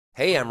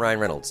Hey, I'm Ryan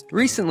Reynolds.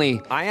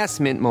 Recently, I asked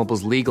Mint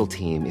Mobile's legal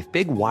team if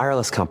big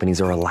wireless companies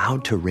are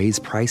allowed to raise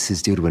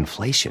prices due to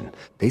inflation.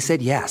 They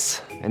said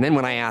yes. And then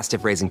when I asked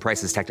if raising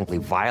prices technically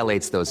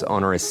violates those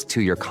onerous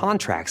two-year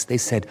contracts, they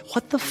said,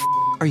 "What the f***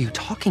 are you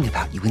talking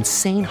about, you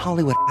insane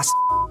Hollywood ass?"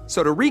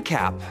 So to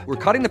recap, we're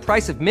cutting the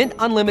price of Mint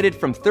Unlimited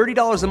from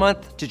 $30 a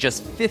month to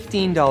just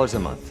 $15 a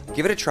month.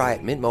 Give it a try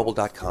at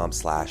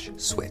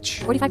mintmobile.com/switch.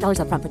 $45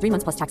 up front for 3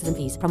 months plus taxes and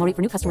fees. Promo rate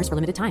for new customers for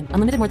limited time.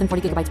 Unlimited more than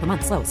 40 gigabytes per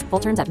month. Slows full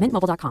terms at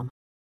mintmobile.com.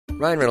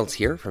 Ryan Reynolds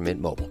here from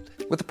Mint Mobile.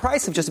 With the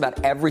price of just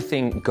about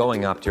everything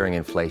going up during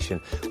inflation,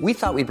 we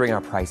thought we'd bring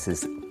our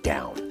prices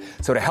down.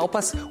 So to help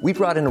us, we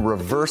brought in a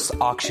reverse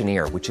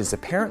auctioneer, which is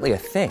apparently a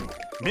thing.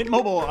 Mint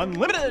Mobile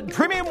Unlimited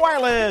Premium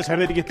Wireless. How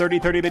to get 30,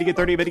 30, bit to get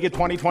 30, bit to get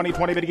 20, 20,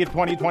 20, bit to get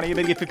 20, 20,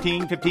 bit to get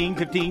 15, 15,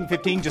 15,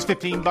 15, just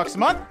 $15 a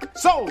month?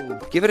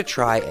 Sold! Give it a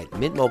try at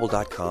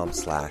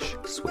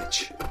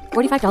mintmobile.com/switch.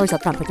 $45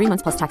 up front for 3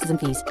 months plus taxes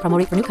and fees. Promo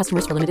rate for new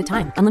customers for limited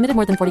time. Unlimited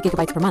more than 40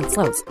 gigabytes per month.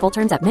 Slows full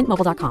terms at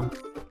mintmobile.com.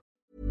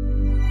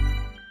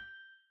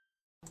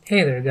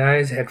 Hey there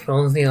guys,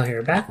 Headphones Neil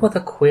here, back with a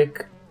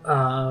quick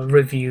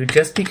review,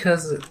 just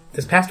because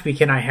this past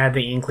weekend I had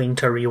the inkling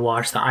to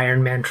rewatch the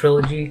Man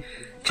Trilogy,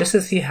 just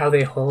to see how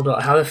they hold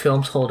up, how the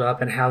films hold up,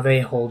 and how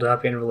they hold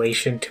up in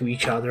relation to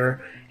each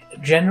other,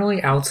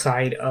 generally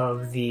outside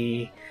of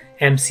the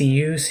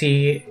MCU,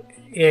 see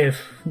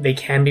if they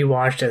can be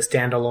watched as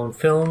standalone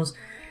films,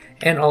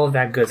 and all of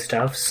that good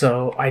stuff.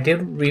 So I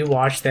did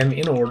rewatch them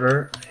in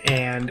order,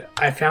 and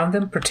I found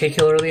them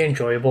particularly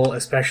enjoyable,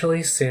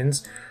 especially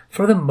since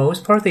for the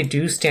most part, they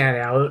do stand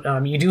out.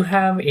 You do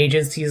have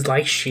agencies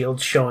like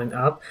S.H.I.E.L.D. showing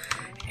up,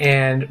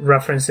 and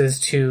references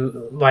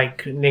to,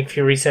 like Nick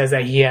Fury says,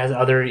 that he has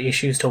other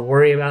issues to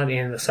worry about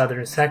in the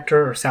southern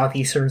sector, or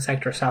southeastern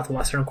sector,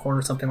 southwestern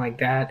corner, something like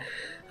that.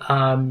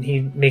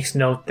 He makes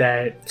note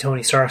that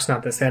Tony Stark's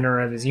not the center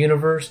of his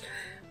universe.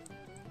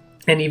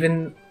 And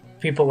even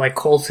people like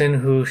Coulson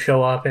who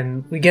show up,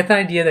 and we get the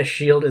idea that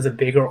S.H.I.E.L.D. is a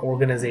bigger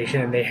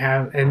organization, and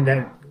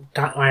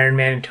that Iron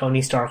Man and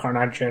Tony Stark are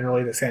not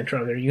generally the center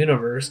of their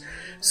universe.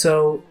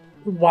 So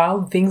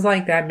while things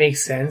like that make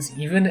sense,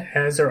 even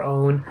as their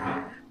own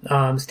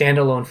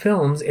standalone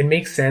films, it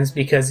makes sense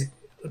because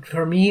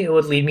for me it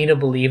would lead me to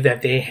believe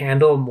that they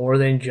handle more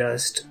than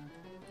just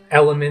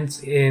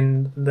elements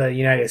in the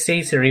United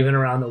States or even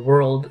around the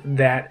world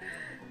that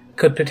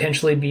could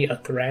potentially be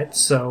a threat.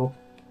 So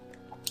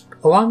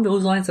along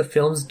those lines, the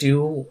films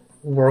do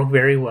work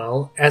very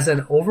well. As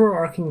an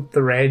overarching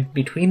thread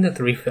between the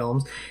three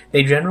films,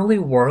 they generally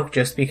work,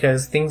 just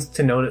because things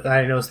to note that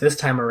I noticed this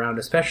time around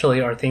especially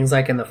are things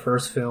like in the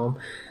first film,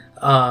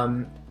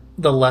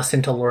 the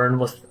lesson to learn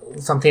was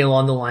something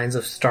along the lines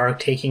of Stark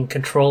taking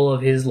control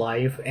of his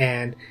life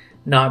and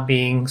not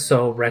being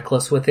so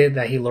reckless with it,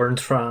 that he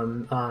learns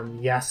from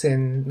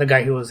Yasin, the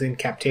guy he was in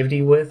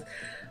captivity with.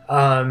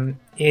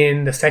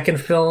 In the second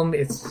film,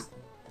 it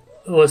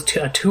was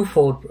a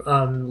twofold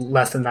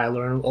lesson that I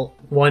learned.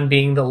 One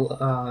being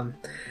the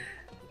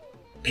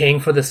paying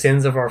for the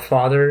sins of our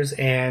fathers,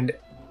 and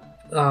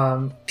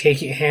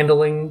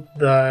handling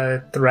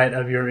the threat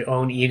of your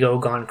own ego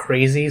gone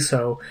crazy.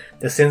 So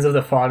the sins of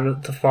the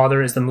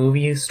father is the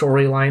movie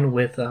storyline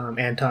with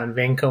Anton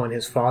Vanko and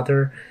his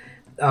father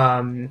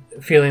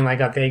feeling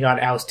like they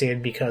got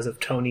ousted because of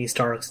Tony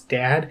Stark's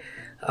dad.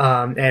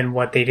 And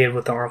what they did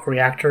with the arc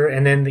reactor.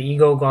 And then the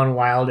ego gone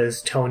wild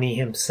is Tony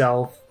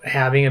himself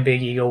having a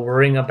big ego,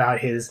 worrying about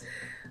his,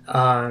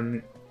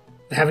 basically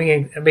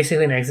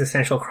an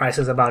existential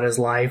crisis about his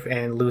life,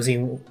 and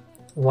losing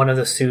one of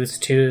the suits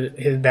to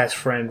his best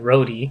friend,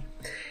 Rhodey.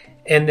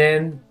 And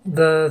then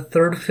the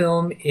third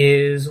film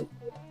is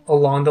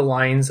along the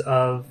lines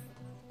of,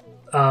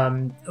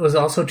 it was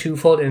also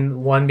twofold,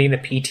 and one being the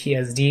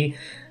PTSD.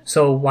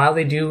 So while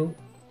they do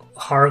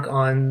hark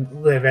on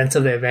the events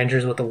of the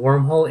Avengers with the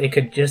wormhole, it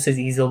could just as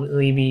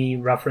easily be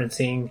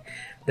referencing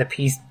the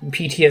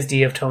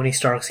PTSD of Tony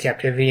Stark's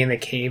captivity in the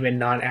cave and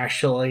not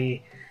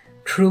actually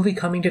truly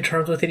coming to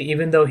terms with it.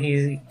 Even though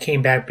he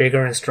came back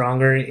bigger and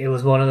stronger, it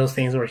was one of those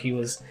things where he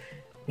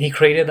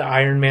created the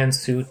Iron Man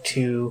suit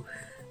to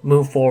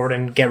move forward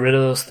and get rid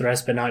of those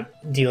threats, but not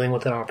dealing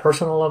with it on a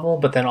personal level,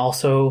 but then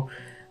also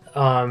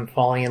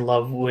falling in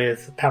love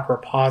with Pepper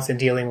Potts and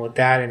dealing with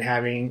that, and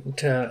having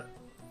to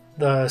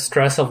the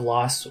stress of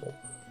loss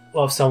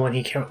of someone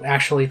he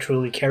actually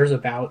truly cares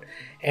about,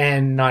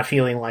 and not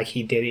feeling like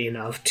he did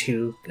enough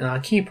to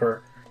keep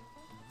her.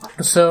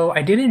 So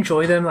I did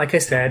enjoy them. Like I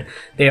said,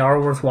 they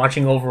are worth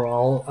watching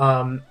overall.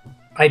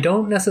 I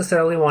don't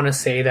necessarily want to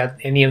say that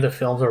any of the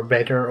films are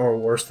better or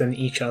worse than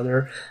each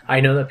other. I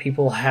know that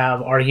people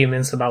have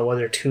arguments about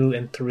whether 2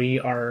 and 3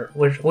 are,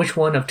 which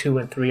one of 2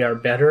 and 3 are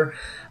better,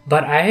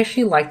 but I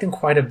actually like them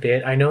quite a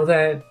bit. I know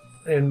that,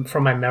 and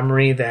from my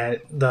memory,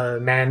 that the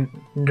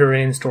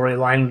Mandarin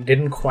storyline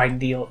didn't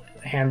quite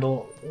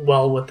handle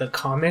well with the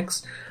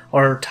comics,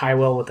 or tie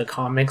well with the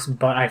comics,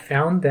 but I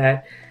found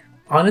that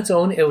on its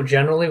own it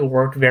generally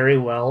worked very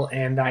well,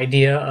 and the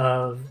idea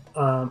of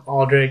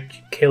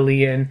Aldrich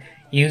Killian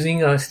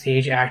using a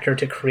stage actor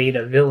to create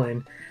a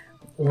villain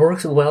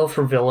works well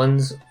for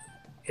villains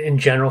in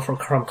general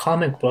from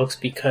comic books,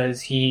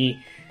 because he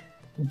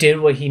did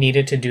what he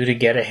needed to do to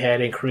get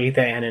ahead and create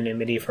that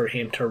anonymity for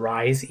him to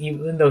rise,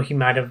 even though he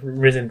might have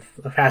risen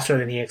faster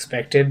than he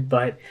expected,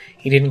 but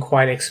he didn't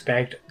quite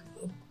expect.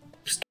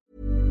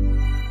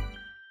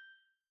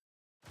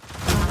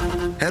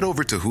 Head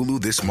over to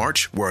Hulu this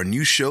March, where our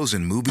new shows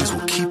and movies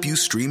will keep you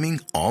streaming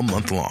all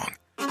month long.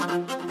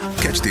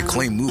 Catch the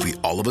acclaimed movie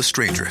All of Us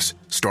Strangers,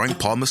 starring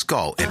Paul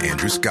Mescal and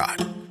Andrew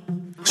Scott.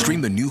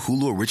 Stream the new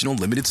Hulu original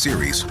limited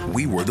series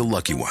We Were the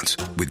Lucky Ones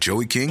with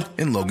Joey King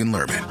and Logan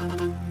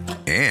Lerman.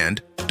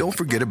 And don't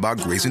forget about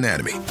Grey's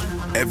Anatomy.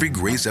 Every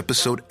Grey's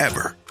episode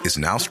ever is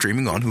now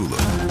streaming on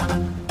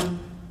Hulu.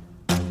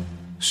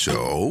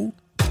 So,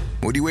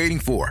 what are you waiting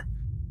for?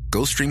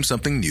 Go stream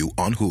something new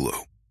on Hulu.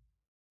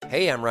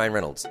 Hey, I'm Ryan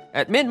Reynolds.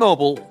 At Mint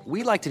Mobile,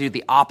 we like to do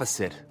the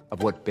opposite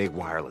of what Big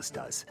Wireless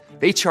does.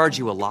 They charge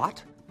you a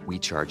lot, we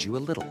charge you a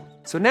little.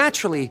 So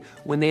naturally,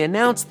 when they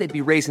announced they'd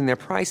be raising their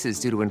prices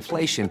due to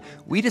inflation,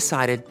 we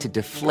decided to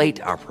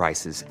deflate our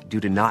prices due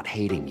to not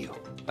hating you.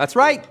 That's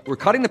right. We're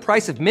cutting the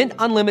price of Mint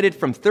Unlimited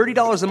from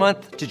 $30 a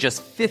month to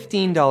just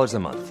 $15 a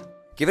month.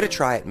 Give it a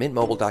try at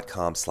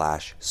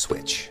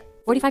mintmobile.com/switch.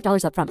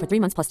 $45 upfront for 3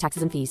 months plus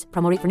taxes and fees.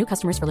 Promo rate for new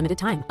customers for limited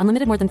time.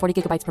 Unlimited more than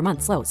 40 gigabytes per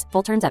month slows.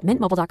 Full terms at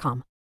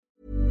mintmobile.com.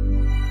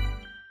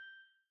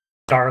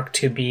 Stark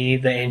to be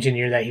the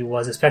engineer that he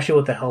was, especially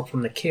with the help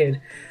from the kid.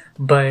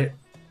 But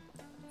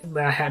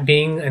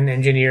being an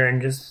engineer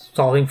and just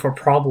solving for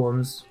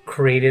problems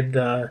created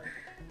the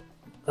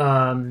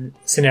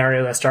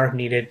scenario that Stark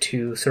needed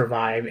to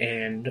survive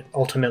and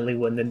ultimately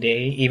win the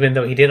day, even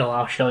though he did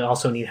actually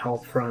also need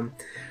help from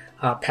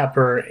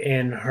Pepper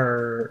in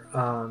her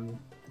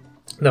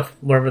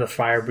wherever the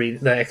fire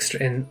breathe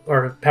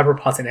or Pepper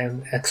Potts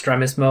in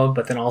extremis mode,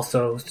 but then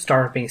also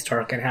Stark being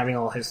Stark and having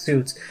all his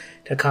suits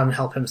to come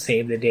help him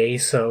save the day.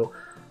 So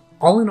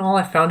all in all,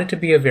 I found it to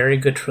be a very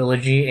good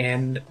trilogy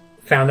and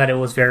found that it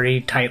was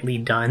very tightly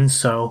done,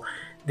 so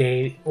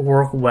they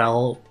work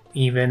well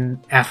even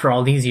after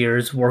all these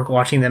years,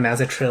 watching them as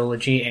a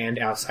trilogy and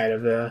outside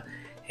of the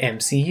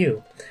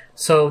MCU.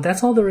 So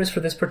that's all there is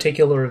for this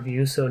particular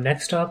review. So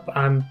next up,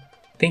 I'm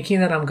thinking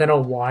that I'm going to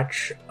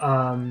watch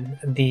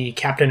the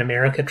Captain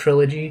America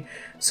trilogy.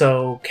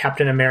 So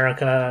Captain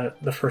America,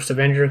 The First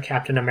Avenger,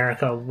 Captain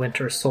America,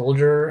 Winter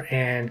Soldier,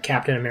 and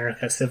Captain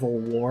America, Civil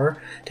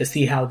War, to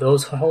see how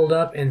those hold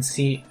up and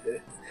see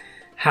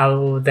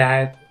how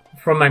that,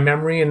 from my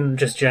memory and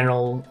just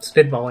general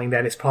spitballing,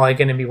 that is probably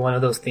going to be one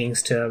of those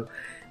things to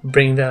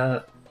make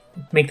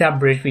that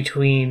bridge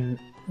between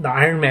the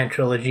Iron Man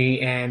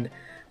trilogy and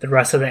the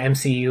rest of the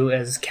MCU,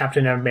 as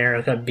Captain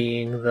America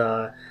being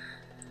the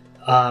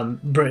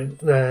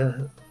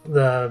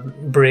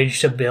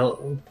bridge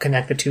to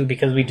connect the two,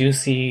 because we do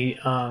see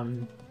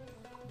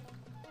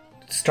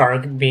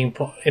Stark being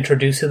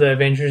introduced to the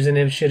Avengers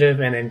Initiative,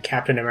 and then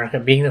Captain America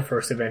being the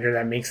first Avenger.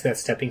 That makes that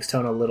stepping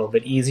stone a little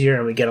bit easier,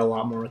 and we get a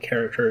lot more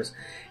characters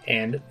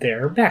and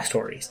their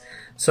backstories.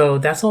 So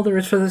that's all there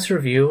is for this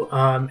review.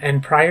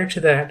 And prior to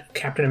that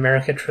Captain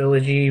America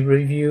trilogy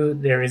review,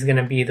 there is going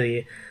to be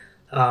the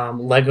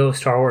Lego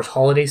Star Wars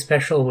Holiday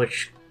Special,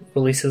 which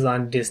releases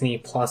on Disney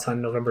Plus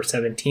on November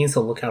 17th,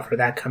 so look out for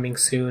that coming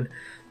soon.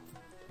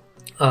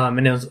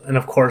 And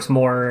of course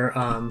more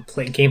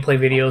gameplay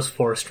videos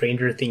for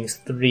Stranger Things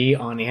 3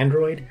 on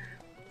Android.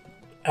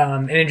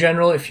 And in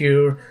general, if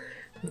you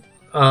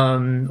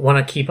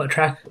want to keep a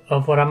track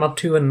of what I'm up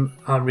to in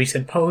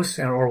recent posts,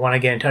 or want to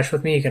get in touch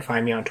with me, you can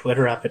find me on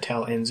Twitter at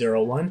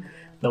PatelN01.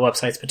 The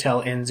website's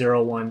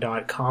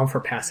pateln01.com for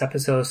past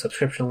episodes,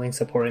 subscription links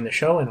supporting the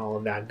show, and all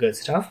of that good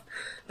stuff.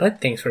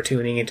 But thanks for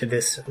tuning into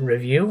this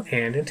review,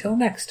 and until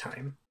next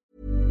time.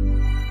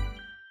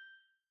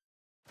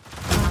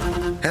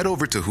 Head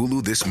over to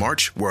Hulu this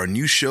March, where our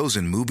new shows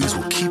and movies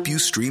will keep you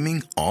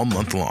streaming all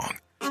month long.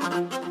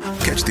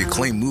 Catch the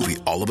acclaimed movie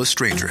All of Us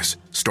Strangers,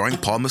 starring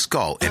Paul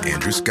Mescal and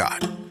Andrew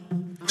Scott.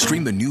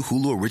 Stream the new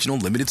Hulu original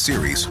limited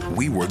series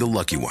We Were the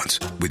Lucky Ones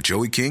with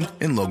Joey King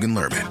and Logan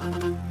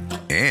Lerman.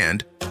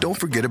 And don't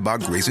forget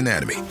about Grey's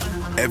Anatomy.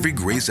 Every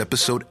Grey's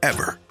episode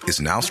ever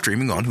is now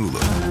streaming on Hulu.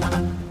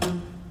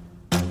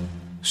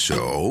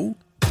 So,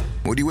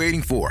 what are you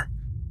waiting for?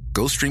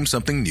 Go stream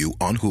something new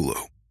on Hulu.